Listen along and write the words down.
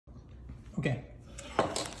Okay.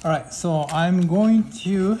 All right. So I'm going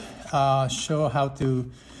to show how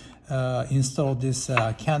to install this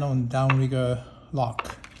Canon Downrigger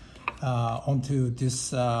lock onto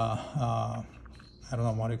this I don't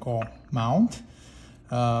know what you call mount.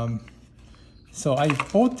 So I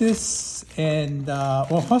bought this, and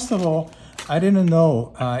well, first of all, I didn't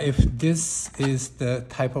know if this is the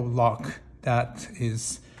type of lock that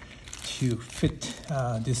is to fit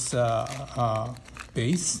this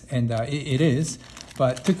base, and it is,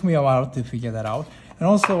 but it took me a while to figure that out. And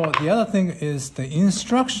also the other thing is the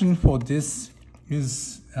instruction for this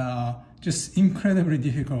is just incredibly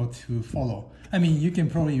difficult to follow. I mean, you can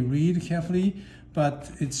probably read carefully, but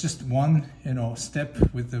it's just one step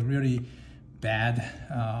with a really bad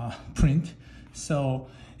print. So,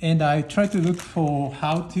 and I tried to look for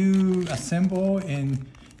how to assemble in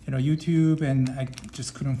YouTube, and I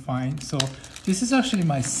just couldn't find. So this is actually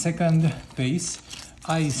my second base.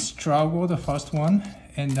 I struggled the first one,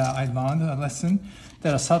 and I learned a lesson.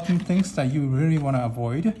 There are certain things that you really want to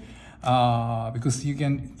avoid because you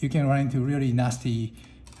can run into really nasty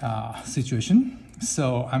situation.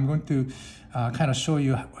 So I'm going to kind of show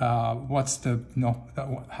you what's the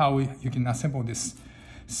how you can assemble this.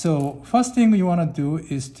 So first thing you want to do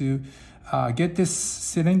is to get this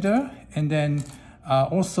cylinder, and then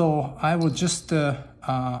also I will just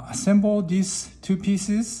assemble these two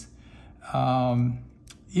pieces.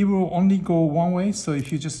 It will only go one way, so if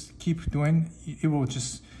you just keep doing, it will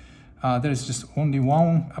just there's just only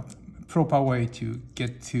one proper way to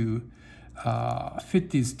get to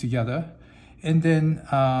fit these together. And then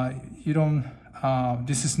you don't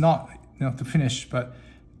this is not to finish, but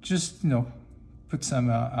just put some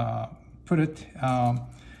put it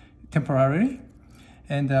temporarily.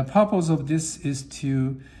 And the purpose of this is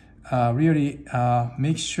to really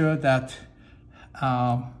make sure that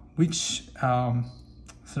which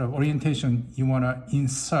sort of orientation you want to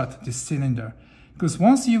insert this cylinder. Because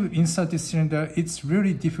once you insert this cylinder, it's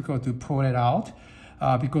really difficult to pull it out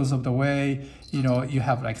because of the way you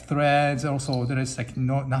have like threads. Also, there is like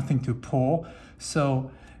nothing to pull.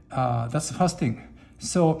 So that's the first thing.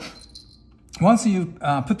 So once you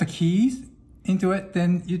put the keys into it,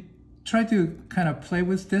 then you try to kind of play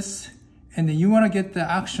with this, and then you want to get the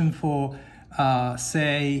action for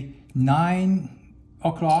say 9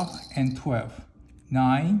 o'clock and 12.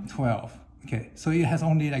 9, 12. Okay, so it has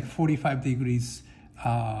only like 45 degrees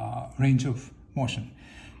range of motion.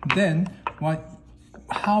 Then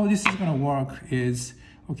how this is going to work is,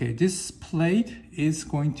 okay, this plate is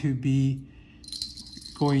going to be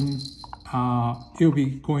going, it'll be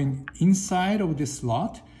going inside of this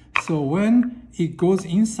slot. So when it goes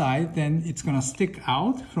inside, then it's going to stick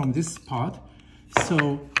out from this part.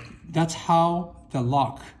 So that's how the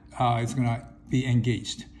lock is going to be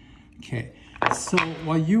engaged. Okay. So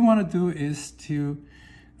what you want to do is to,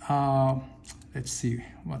 let's see,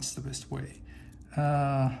 what's the best way?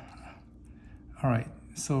 All right,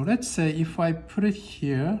 so let's say if I put it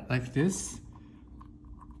here like this,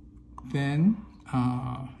 then,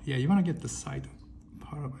 yeah, you want to get the side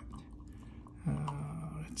part of it.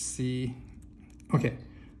 Let's see. Okay,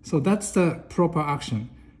 so that's the proper action.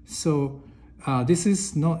 So this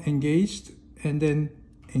is not engaged, and then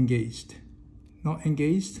engaged, not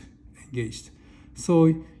engaged, engaged. So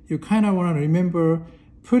you kind of want to remember,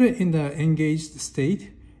 put it in the engaged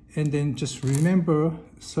state, and then just remember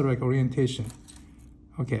sort of like orientation.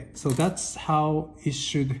 Okay, so that's how it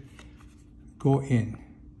should go in.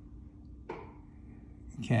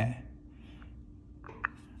 Okay.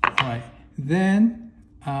 All right. Then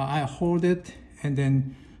I hold it, and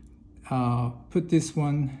then put this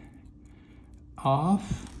one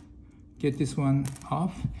off, get this one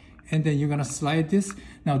off, and then you're gonna slide this.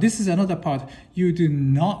 Now this is another part. You do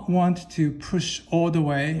not want to push all the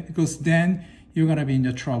way, because then you're gonna be in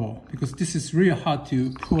the trouble, because this is really hard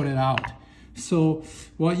to pull it out. So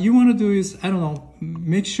what you wanna do is, I don't know,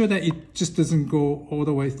 make sure that it just doesn't go all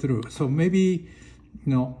the way through. So maybe, I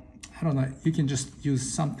don't know, you can just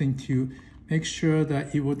use something to make sure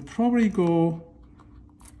that it would probably go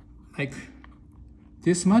like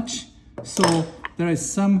this much. So there is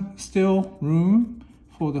some still room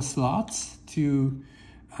for the slots to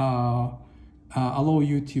allow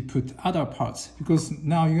you to put other parts, because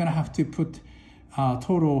now you're gonna have to put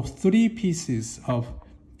total 3 pieces of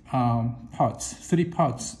parts, 3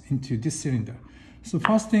 parts into this cylinder. So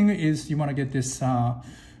first thing is you want to get this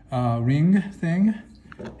ring thing,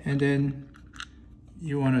 and then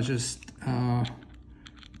you want to just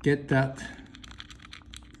get that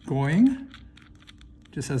going.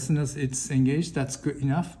 Just as soon as it's engaged, that's good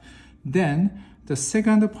enough. Then the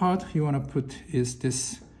second part you want to put is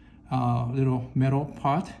this little metal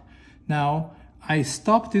part. Now I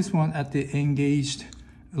stopped this one at the engaged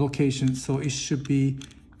location, so it should be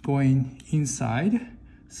going inside.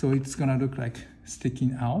 So it's gonna look like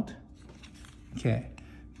sticking out. Okay,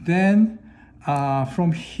 then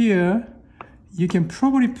from here, you can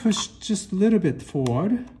probably push just a little bit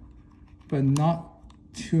forward, but not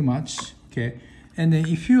too much. Okay, and then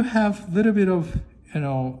if you have a little bit of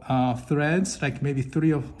threads, like maybe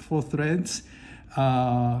 3 or 4 threads,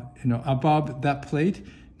 above that plate,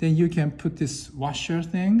 then you can put this washer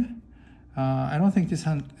thing. I don't think this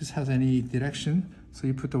has any direction, so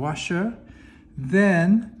you put the washer.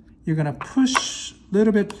 Then you're gonna push a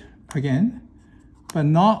little bit again, but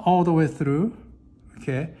not all the way through.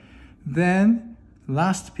 Okay, then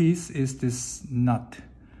last piece is this nut.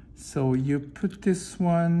 So you put this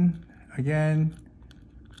one again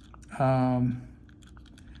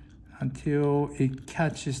until it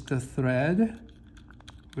catches the thread,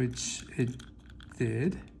 which it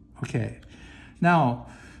did. Okay, now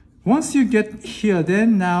once you get here,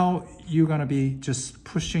 then now you're gonna be just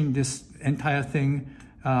pushing this entire thing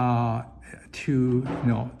to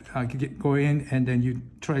go in, and then you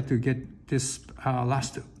try to get this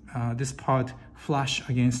this part flush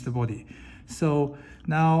against the body. So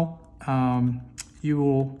now you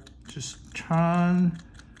will just turn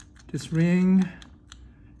this ring,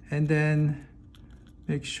 and then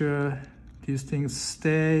make sure these things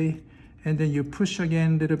stay, and then you push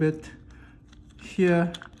again a little bit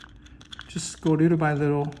here. Just go little by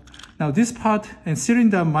little. Now this part and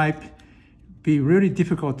cylinder might be really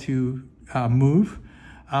difficult to move.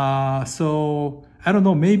 So I don't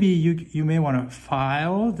know, maybe you may want to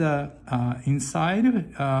file the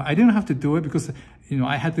inside. I didn't have to do it because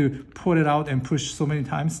I had to pull it out and push so many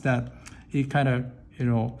times that it kind of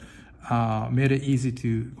made it easy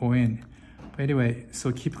to go in. But anyway,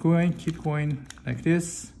 so keep going like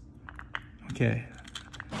this. Okay,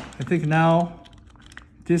 I think now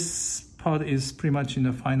this part is pretty much in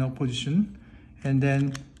the final position, and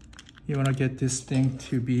then you want to get this thing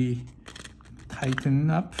to be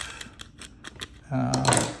tightened up.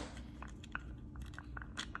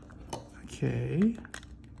 Okay,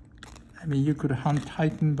 I mean you could hand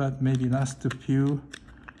tighten, but maybe last a few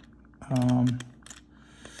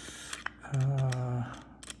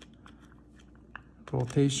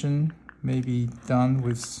rotation may be done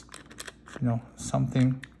with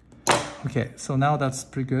something. Okay, so now that's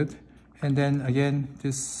pretty good. And then again,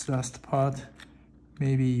 this last part,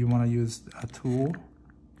 maybe you want to use a tool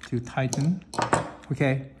to tighten.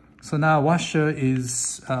 Okay, so now washer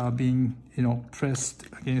is being pressed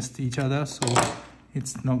against each other, so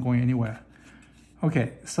it's not going anywhere.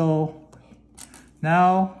 Okay, so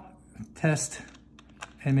now test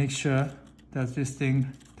and make sure that this thing,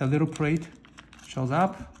 the little plate shows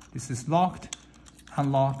up. This is locked,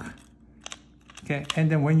 unlock. Okay,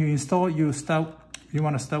 and then when you install, you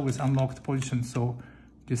want to start with unlocked position. So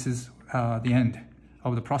this is the end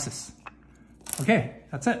of the process. Okay,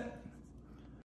 that's it.